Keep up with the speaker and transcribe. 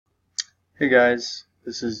Hey guys,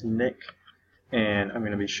 this is Nick, and I'm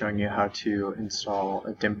going to be showing you how to install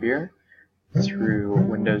Adempiere through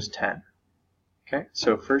Windows 10. Okay,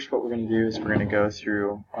 so first what we're going to do is we're going to go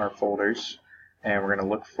through our folders, and we're going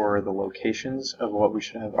to look for the locations of what we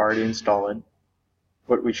should have already installed.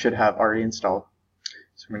 So I'm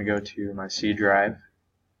going to go to my C drive.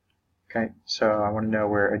 Okay, so I want to know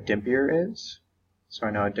where Adempiere is. So I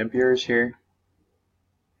know Adempiere is here.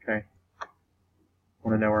 Okay. I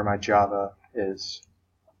want to know where my Java is.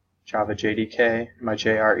 Java JDK and my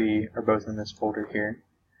JRE are both in this folder here.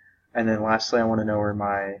 And then lastly, I want to know where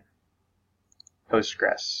my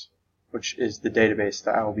Postgres, which is the database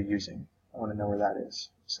that I will be using. I want to know where that is.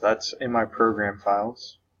 So that's in my program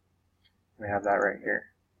files. We have that right here.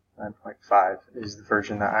 9.5 is the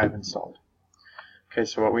version that I've installed. Okay,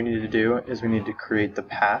 so what we need to do is we need to create the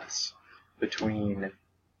paths between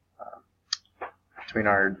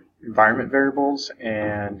our environment variables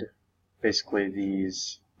and basically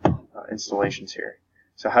these installations here.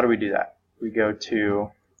 So how do we do that? We go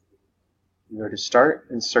to start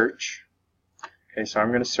and search. Okay, so I'm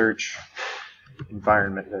going to search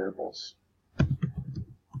environment variables.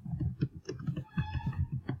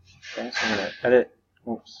 Okay, so I'm going to edit.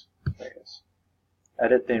 Oops, there it is.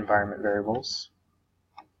 Edit the environment variables.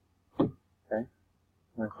 Okay, I'm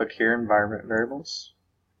going to click here, environment variables.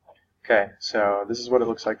 Okay, so this is what it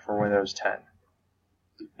looks like for Windows 10.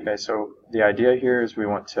 Okay, so the idea here is we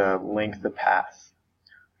want to link the path.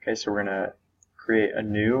 Okay, so we're going to create a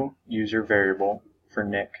new user variable for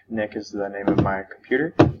Nick. Nick is the name of my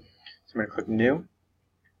computer. So I'm going to click new.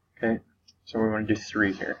 Okay, so we want to do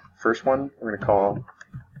 3 here. First one we're going to call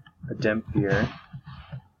Adempiere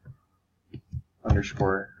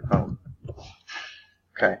 _home.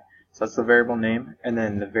 Okay, so that's the variable name, and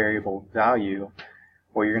then the variable value.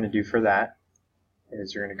 What you're going to do for that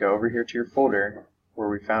is you're going to go over here to your folder where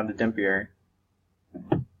we found Adempiere.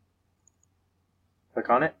 Click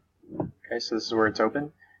on it. Okay, so this is where it's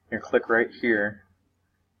open. You're going to click right here,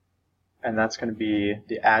 and that's going to be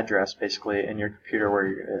the address basically in your computer where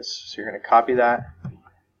it is. So you're going to copy that,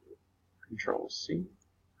 Control C,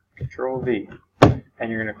 Control V,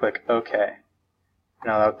 and you're going to click OK.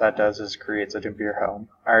 Now what that does is creates Adempiere home.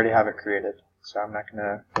 I already have it created, so I'm not going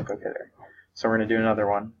to click OK there. So we're going to do another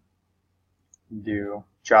one. Do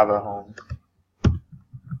Java home.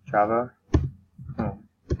 Java home.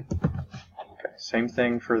 Okay, same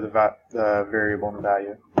thing for the variable and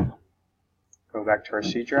value. Go back to our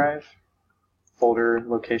C drive. Folder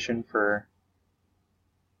location for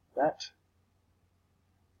that.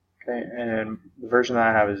 Okay, and the version that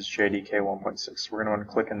I have is JDK 1.6. We're going to want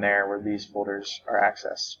to click in there where these folders are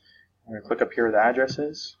accessed. I'm going to click up here where the address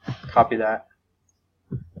is, copy that,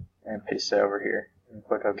 and paste it over here. And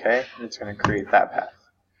click OK, and it's going to create that path.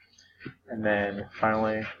 And then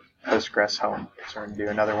finally, Postgres home. So we're going to do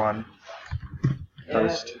another one.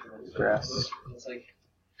 Postgres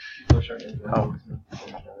home.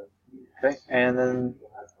 Okay, and then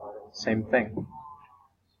same thing.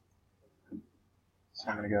 So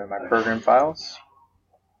I'm going to go to my program files,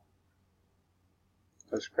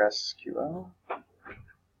 PostgreSQL.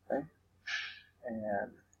 Okay,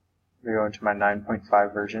 and we go into my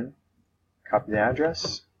 9.5 version. Copy the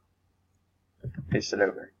address, paste it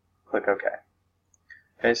over, click OK.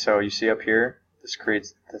 Okay, so you see up here, this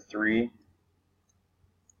creates the 3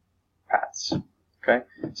 paths. Okay,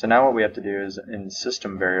 so now what we have to do is in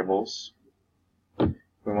system variables, we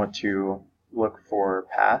want to look for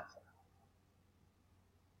path.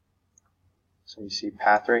 So you see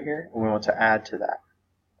path right here, and we want to add to that.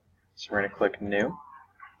 So we're going to click new.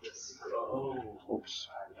 Oops.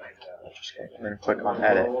 Just kidding. We're going to click on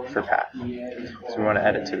edit for path. So we want to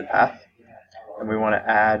edit to the path, and we want to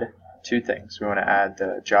add 2 things. We want to add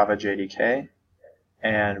the Java JDK,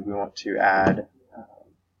 and we want to add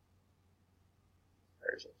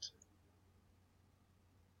where is it?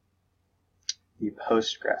 The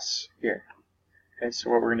Postgres here. Okay, so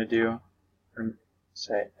what we're going to do, we're going to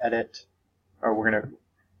say edit, or we're going to,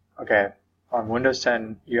 okay, on Windows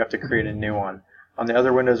 10 you have to create a new one. On the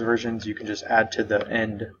other Windows versions, you can just add to the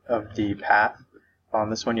end of the path. On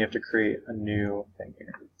this one, you have to create a new thing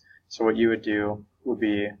here. So what you would do would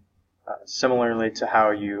be similarly to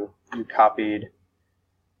how you copied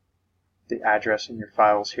the address in your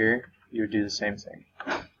files here, you would do the same thing.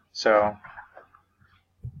 So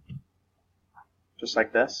just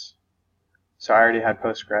like this. So I already had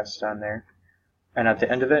Postgres down there. And at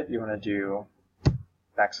the end of it, you want to do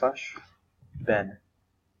 \bin.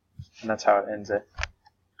 And that's how it ends it.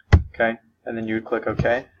 Okay, and then you would click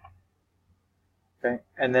OK. Okay,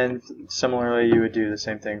 and then similarly you would do the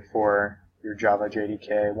same thing for your Java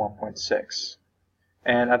JDK 1.6.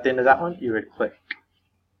 And at the end of that one, you would click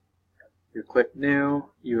new,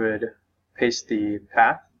 you would paste the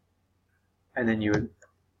path, and then you would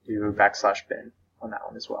do \bin on that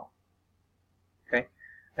one as well. Okay,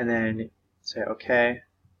 and then say OK.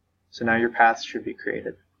 So now your path should be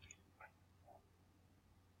created.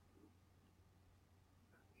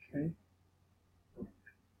 Okay.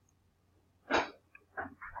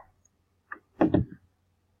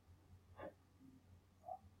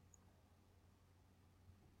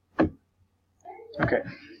 Okay,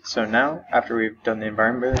 so now after we've done the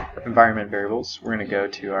environment variables, we're going to go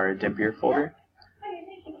to our Adempiere folder.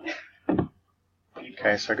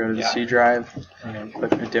 Okay, so I go to the C drive and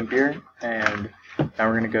click Adempiere, and now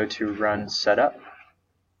we're going to go to run setup.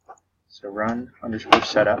 So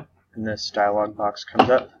run_setup, and this dialog box comes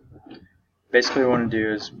up. Basically what we want to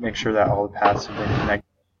do is make sure that all the paths have been connected.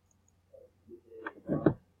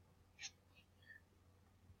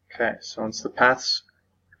 Okay, so once the paths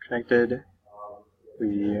are connected,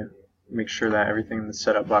 we make sure that everything in the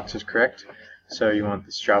setup box is correct. So you want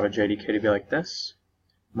this Java JDK to be like this.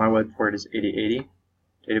 My web port is 8080.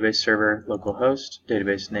 Database server localhost,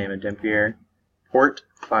 database name Adempiere, port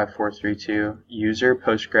 5432, user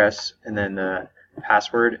Postgres, and then the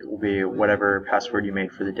password will be whatever password you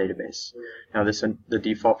made for the database. Now the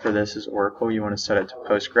default for this is Oracle. You want to set it to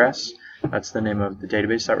Postgres. That's the name of the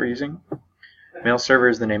database that we're using. Mail server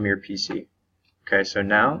is the name of your PC. Okay, so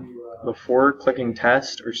now before clicking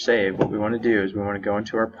test or save, what we want to do is we want to go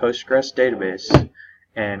into our Postgres database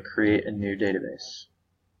and create a new database.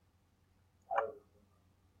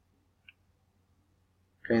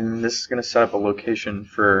 Okay, and this is going to set up a location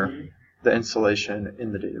for the installation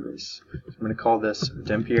in the database. So I'm going to call this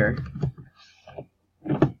Adempiere.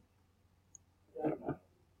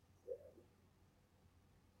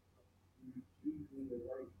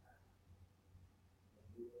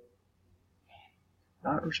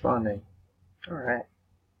 Not responding. Alright.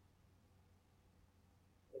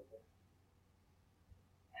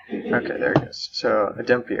 Okay, there it is. So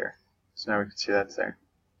Adempiere. So now we can see that's there.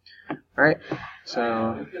 Alright,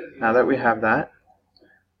 so now that we have that,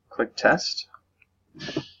 click test.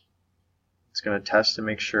 It's going to test to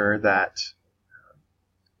make sure that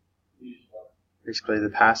basically the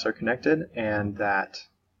paths are connected and that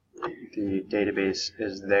the database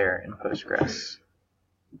is there in Postgres.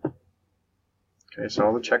 Okay, so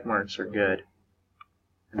all the check marks are good.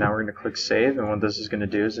 And now we're going to click save, and what this is going to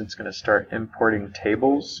do is it's going to start importing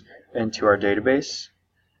tables into our database.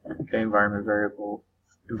 Okay,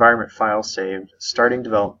 environment file saved, starting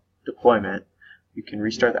deployment. You can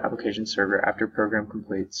restart the application server after program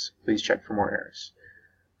completes. Please check for more errors.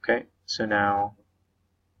 Okay, so now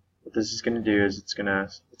what this is going to do is it's going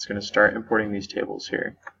to start importing these tables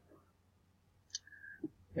here.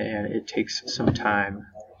 And it takes some time.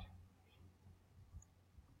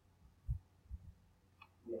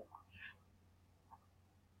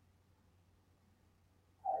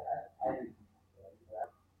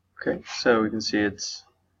 Okay, so we can see it's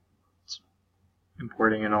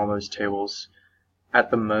importing in all those tables.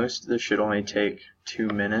 At the most, this should only take 2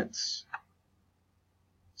 minutes.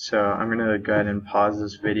 So I'm going to go ahead and pause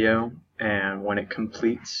this video, and when it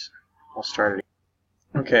completes, I'll start it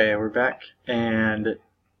again. Okay, we're back, and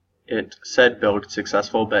it said build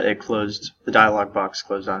successful, but it closed, the dialog box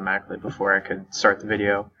closed automatically before I could start the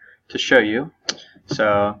video to show you.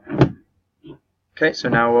 So, okay, so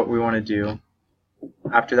now what we want to do,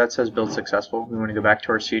 after that says build successful, we want to go back to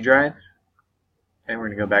our C drive, and we're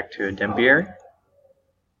going to go back to Adempiere,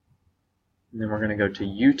 and then we're going to go to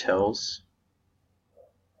utils.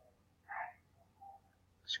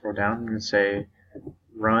 Scroll down, I'm going to say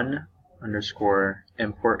run_import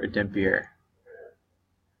Adempiere.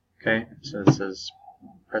 Okay, so it says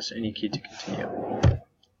press any key to continue.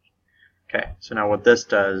 Okay, so now what this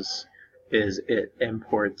does is it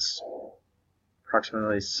imports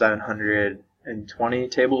approximately 720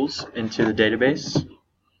 tables into the database.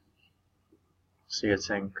 So it's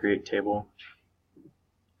saying create table.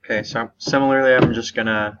 Okay, so similarly, I'm just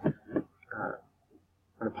gonna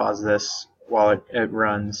pause this while it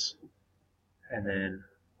runs, and then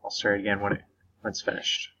I'll start again when it's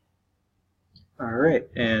finished. Alright,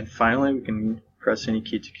 and finally we can press any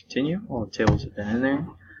key to continue. All the tables have been in there.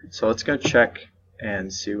 So let's go check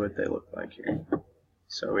and see what they look like here.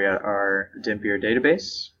 So we got our Adempiere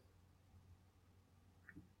database.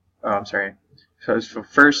 Oh, I'm sorry. So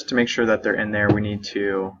first, to make sure that they're in there, we need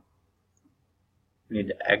to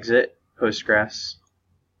exit Postgres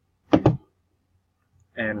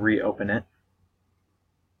and reopen it.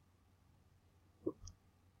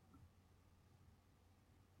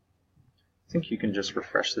 I think you can just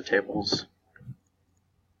refresh the tables.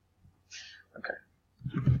 Okay,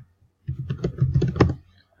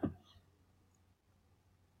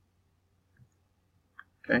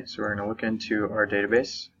 Okay, so we're going to look into our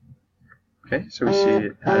database. Okay, so we see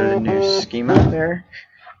it added a new schema there.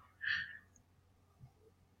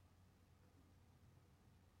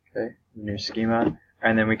 Okay, new schema,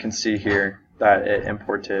 and then we can see here that it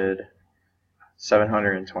imported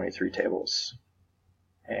 723 tables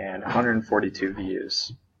and 142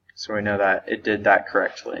 views. So we know that it did that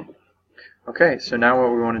correctly. Okay, so now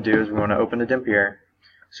what we want to do is we want to open Adempiere.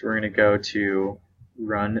 So we're going to go to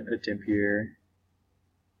Run Adempiere.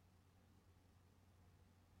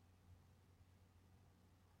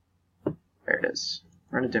 There it is.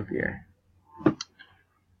 Run Adempiere.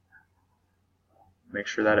 Make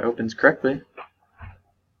sure that it opens correctly.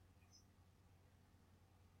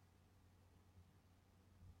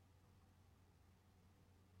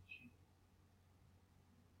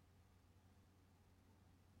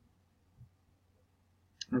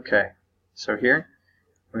 Okay, so here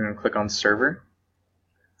we're going to click on Server.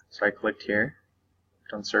 So I clicked here,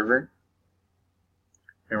 clicked on Server,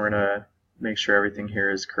 and we're going to make sure everything here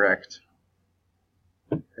is correct.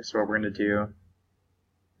 Okay, so what we're going to do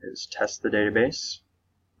is test the database,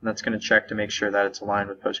 and that's going to check to make sure that it's aligned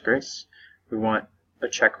with Postgres. We want a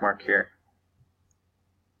check mark here.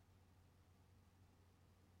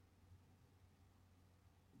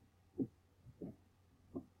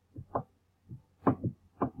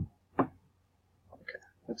 Okay,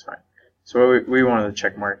 that's fine. So we wanted a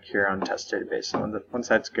check mark here on test database. So once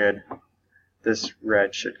that's good, this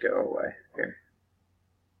red should go away here.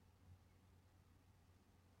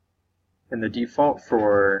 And the default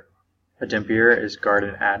for Adempiere is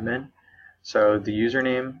garden admin. So the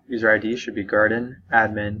username, user ID should be garden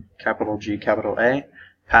admin, capital G, capital A.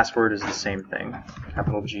 Password is the same thing,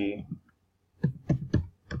 capital G,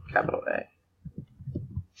 capital A.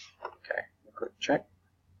 Okay, click check.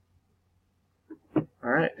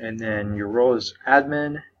 Alright, and then your role is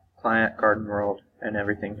admin, client, garden world, and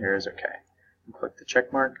everything here is okay. And click the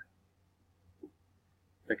check mark.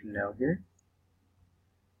 Click no here.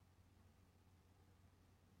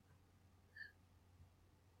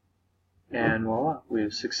 And voila,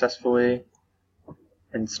 we've successfully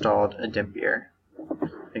installed Adempiere.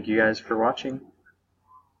 Thank you guys for watching.